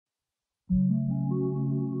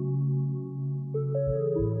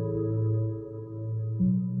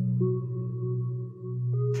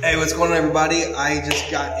Hey, what's going on, everybody? I just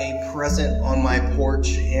got a present on my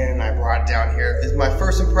porch and I brought it down here. It's my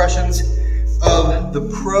first impressions of the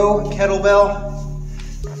Pro-Kettlebell.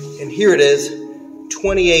 And here it is,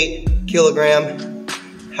 28 kilogram.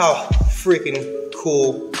 How freaking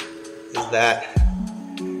cool is that?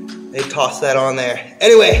 They tossed that on there.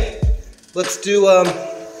 Anyway, let's do,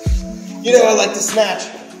 you know I like to snatch.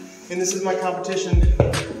 And this is my competition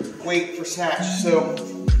weight for snatch. So,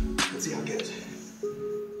 let's see how it goes.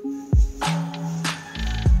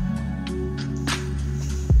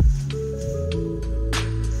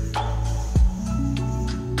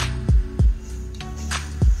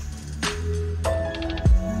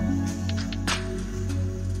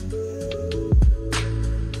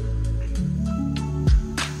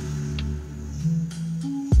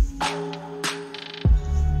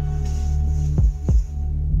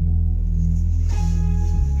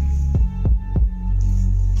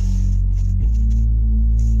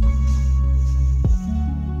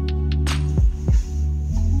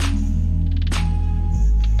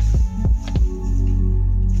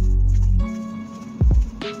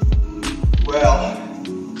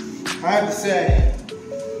 I have to say,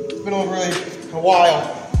 it's been really a while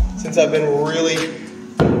since I've been really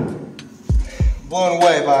blown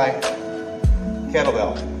away by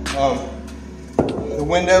kettlebell. The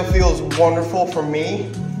window feels wonderful for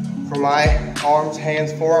me, for my arms,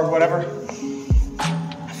 hands, forearms, whatever.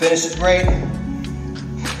 Finish is great.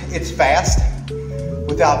 It's fast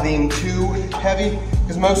without being too heavy,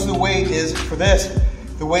 because most of the weight is, for this,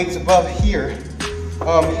 the weight's above here.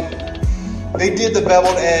 They did the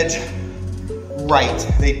beveled edge right.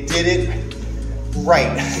 They did it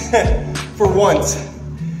right. For once,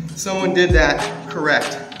 someone did that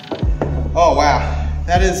correct. Oh wow,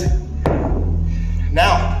 that is,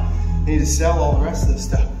 now I need to sell all the rest of this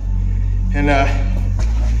stuff and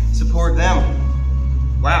support them.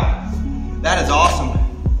 Wow, that is awesome.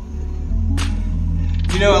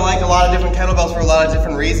 You know, I like a lot of different kettlebells for a lot of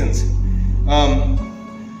different reasons.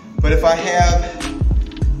 But if I have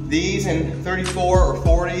these in 34 or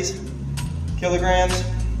 40s kilograms,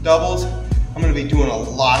 doubles, I'm gonna be doing a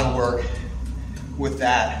lot of work with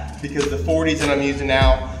that, because the 40s that I'm using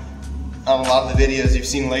now on a lot of the videos you've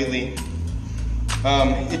seen lately,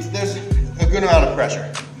 there's a good amount of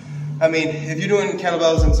pressure. I mean, if you're doing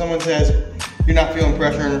kettlebells and someone says you're not feeling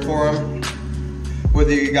pressure in your forearm,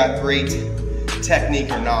 whether you got great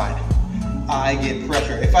technique or not, I get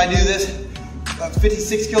pressure. If I do this, about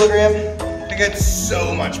 56 kilogram, I get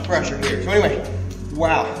so much pressure here. So anyway,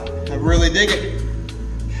 wow, I really dig it.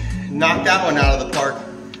 Knocked that one out of the park.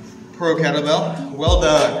 Pro-Kettlebell, well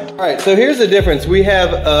done. All right, so here's the difference. We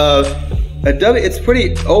have a W, it's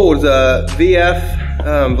pretty old, VF,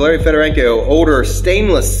 Valery Fedorenko, older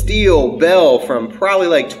stainless steel bell from probably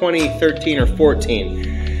like 2013 or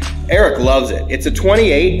 14. Eric loves it. It's a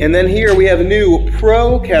 28, and then here we have a new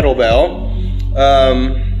Pro-Kettlebell,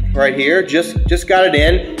 right here, just got it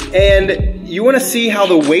in. And you wanna see how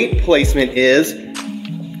the weight placement is.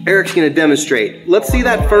 Eric's gonna demonstrate. Let's see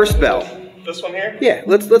that first bell. This one here? Yeah,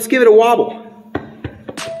 let's give it a wobble.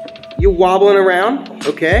 You wobbling around,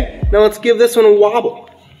 okay. Now let's give this one a wobble.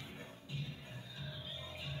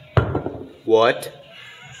 What?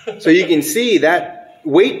 So you can see that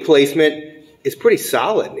weight placement is pretty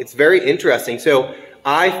solid. It's very interesting. So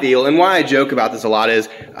I feel, and why I joke about this a lot is,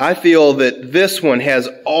 I feel that this one has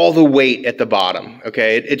all the weight at the bottom,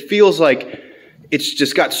 okay? It feels like it's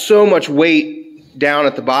just got so much weight down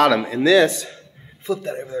at the bottom. And this, flip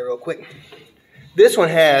that over there real quick. This one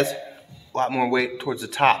has a lot more weight towards the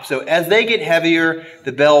top. So as they get heavier,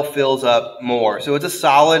 the bell fills up more. So it's a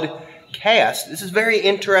solid cast. This is very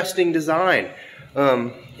interesting design.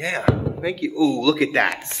 Yeah, thank you. Ooh, look at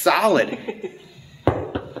that, solid.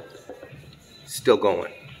 Still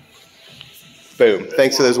going. Boom.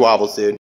 Thanks for those wobbles, dude.